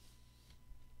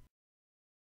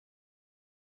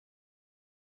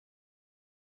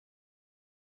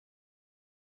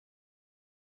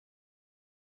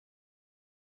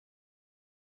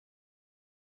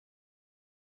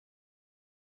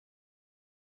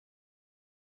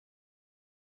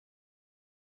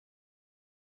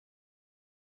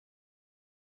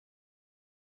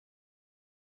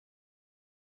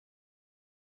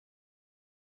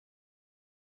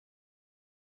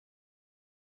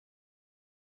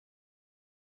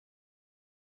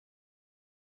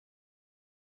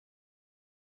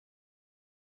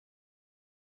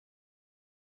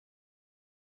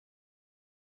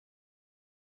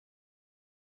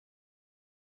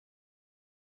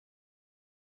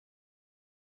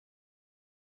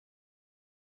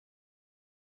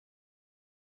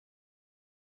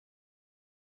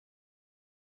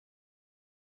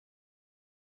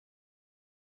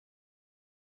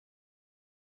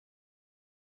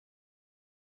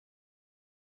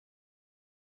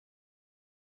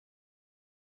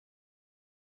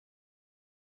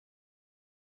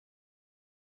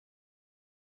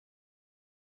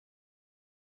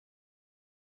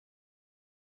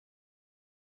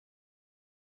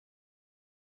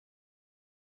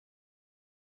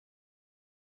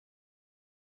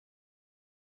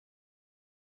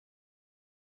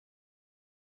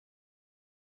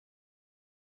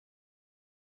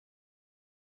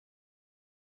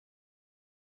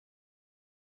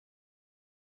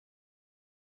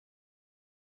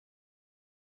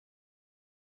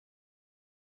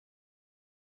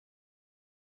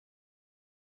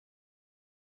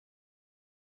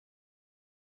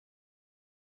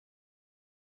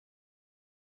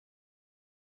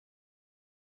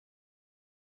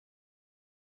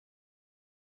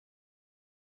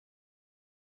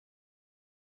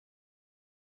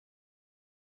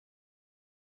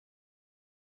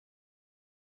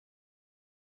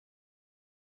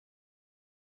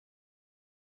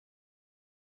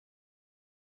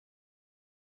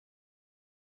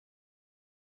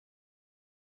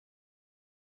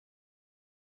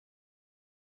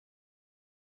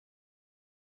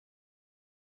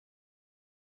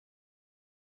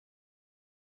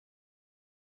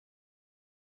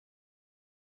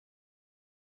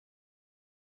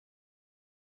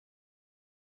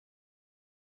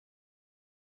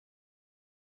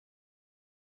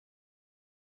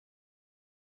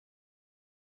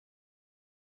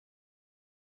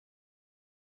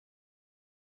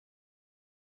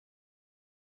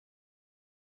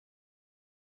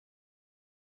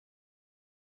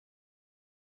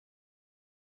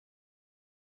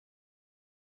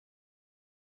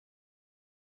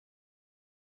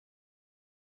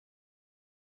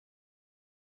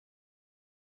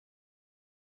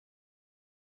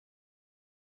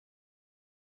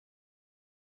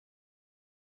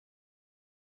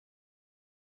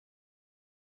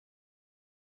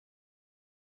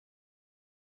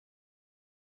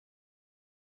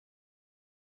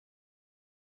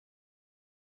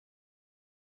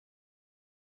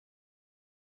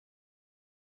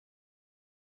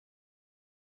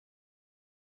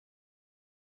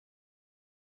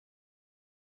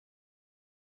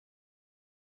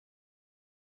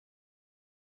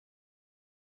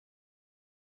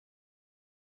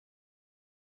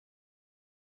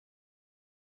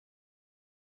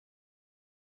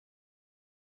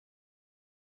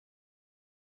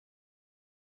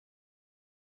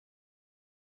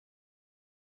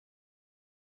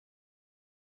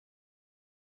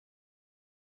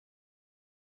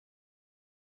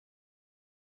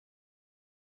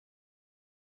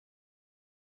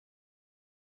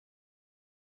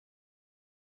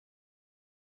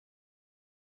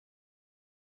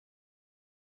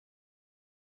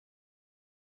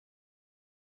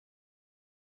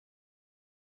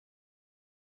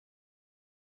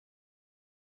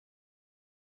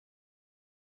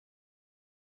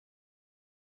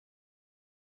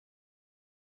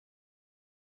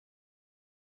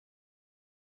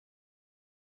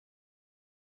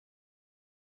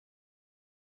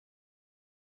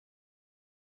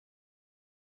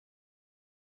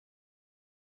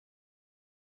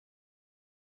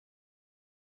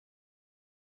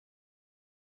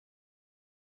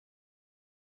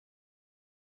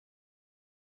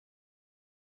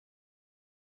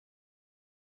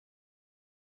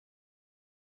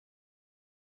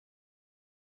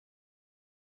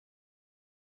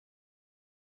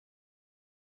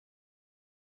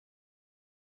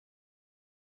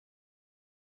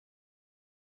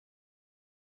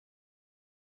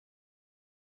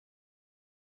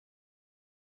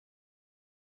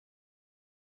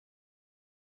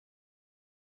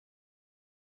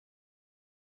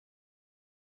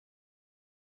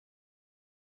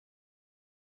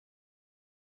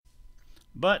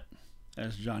 But,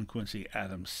 as John Quincy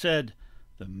Adams said,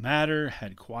 the matter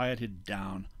had quieted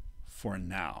down for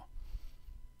now,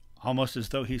 almost as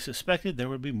though he suspected there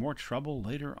would be more trouble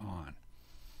later on.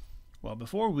 Well,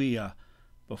 before we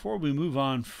move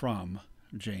on from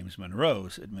James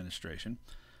Monroe's administration,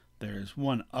 there's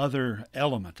one other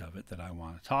element of it that I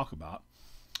want to talk about,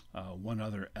 one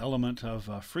other element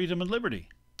of freedom and liberty.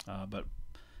 But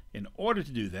in order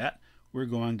to do that, we're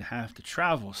going to have to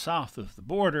travel south of the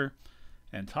border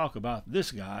and talk about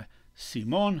this guy,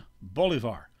 Simón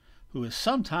Bolívar, who is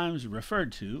sometimes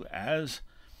referred to as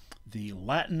the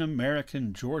Latin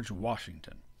American George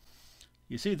Washington.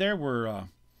 You see, there were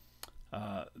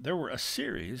a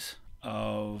series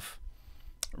of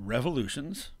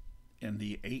revolutions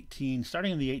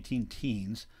starting in the 18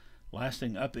 teens,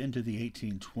 lasting up into the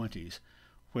 1820s,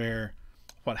 where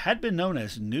what had been known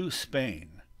as New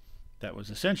Spain, that was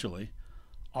essentially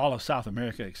all of South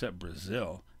America except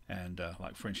Brazil and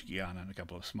like French Guiana and a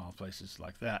couple of small places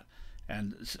like that,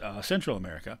 and Central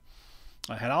America,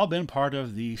 had all been part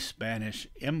of the Spanish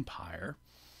Empire,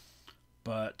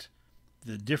 but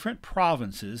the different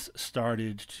provinces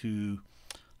started to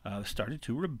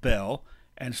rebel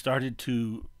and started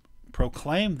to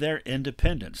proclaim their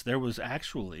independence. There was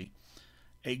actually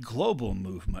a global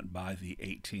movement by the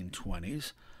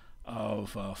 1820s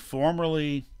of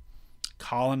formerly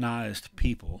colonized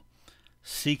people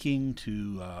seeking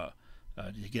to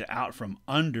get out from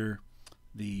under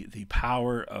the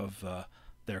power of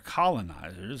their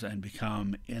colonizers and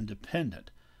become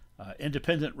independent.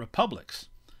 Independent republics.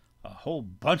 A whole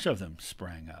bunch of them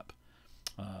sprang up,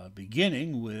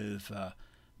 beginning with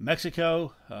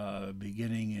Mexico,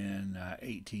 beginning in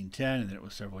 1810, and then it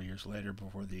was several years later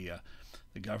before the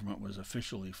government was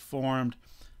officially formed.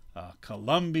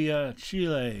 Colombia,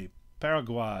 Chile,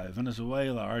 Paraguay,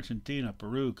 Venezuela, Argentina,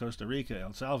 Peru, Costa Rica,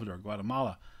 El Salvador,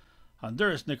 Guatemala,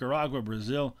 Honduras, Nicaragua,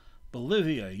 Brazil,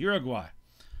 Bolivia, Uruguay.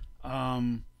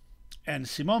 And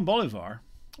Simón Bolívar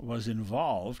was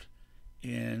involved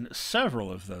in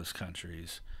several of those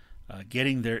countries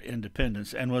getting their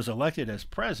independence and was elected as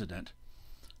president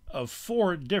of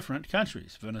 4 different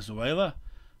countries: Venezuela,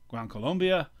 Gran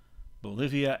Colombia,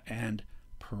 Bolivia, and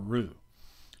Peru.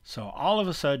 So all of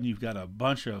a sudden you've got a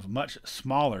bunch of much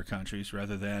smaller countries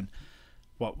rather than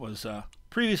what was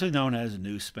previously known as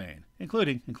New Spain,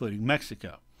 including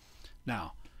Mexico.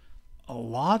 Now, a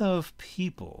lot of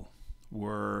people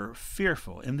were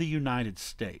fearful in the United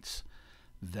States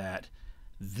that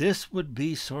this would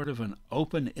be sort of an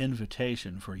open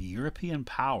invitation for European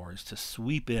powers to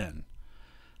swoop in,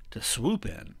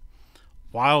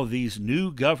 while these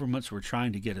new governments were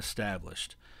trying to get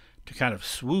established, to kind of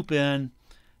swoop in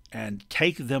and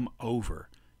take them over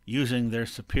using their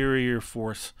superior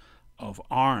force of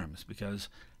arms, because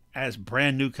as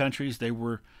brand new countries they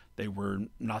were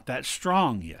not that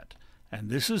strong yet. And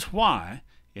this is why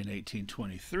in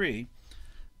 1823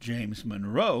 James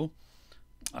Monroe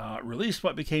released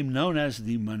what became known as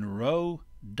the Monroe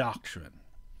Doctrine,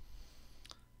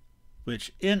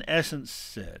 which in essence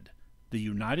said the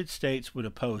United States would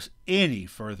oppose any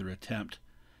further attempt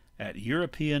at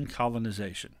European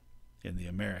colonization in the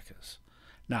Americas.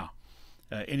 Now,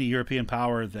 any European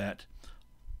power that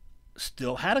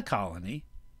still had a colony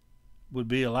would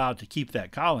be allowed to keep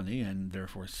that colony, and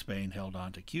therefore Spain held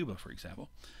on to Cuba, for example.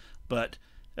 But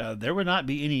there would not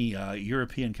be any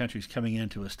European countries coming in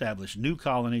to establish new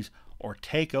colonies or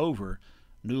take over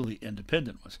newly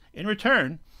independent ones. In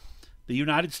return, the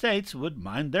United States would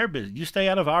mind their business. You stay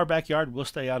out of our backyard, we'll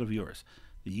stay out of yours.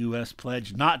 The U.S.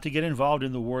 pledged not to get involved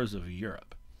in the wars of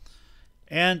Europe.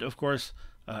 And, of course,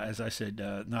 as I said,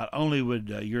 not only would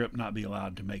Europe not be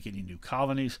allowed to make any new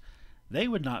colonies, they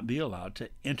would not be allowed to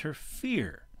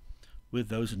interfere with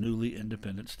those newly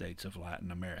independent states of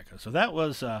Latin America. So that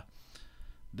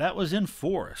was in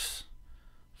force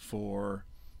for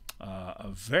a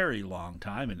very long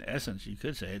time. In essence, you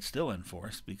could say it's still in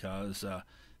force, because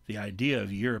the idea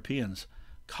of Europeans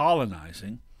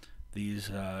colonizing these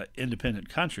independent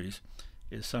countries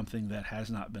is something that has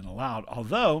not been allowed,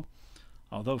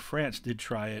 although France did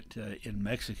try it in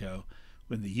Mexico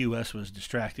when the U.S. was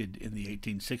distracted in the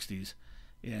 1860s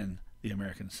in the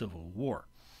American Civil War.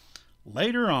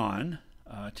 Later on,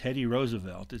 Teddy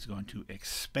Roosevelt is going to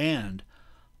expand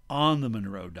on the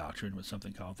Monroe Doctrine with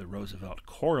something called the Roosevelt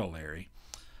Corollary,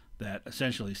 that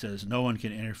essentially says no one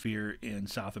can interfere in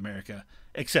South America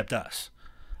except us,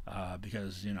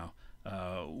 because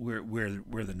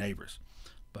we're the neighbors.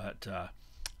 But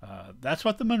that's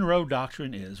what the Monroe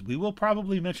Doctrine is. We will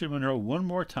probably mention Monroe one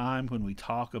more time when we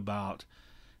talk about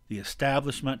the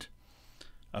establishment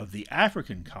of the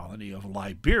African colony of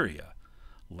Liberia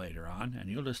later on, and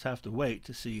you'll just have to wait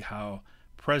to see how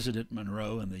President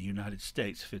Monroe in the United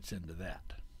States fits into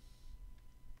that.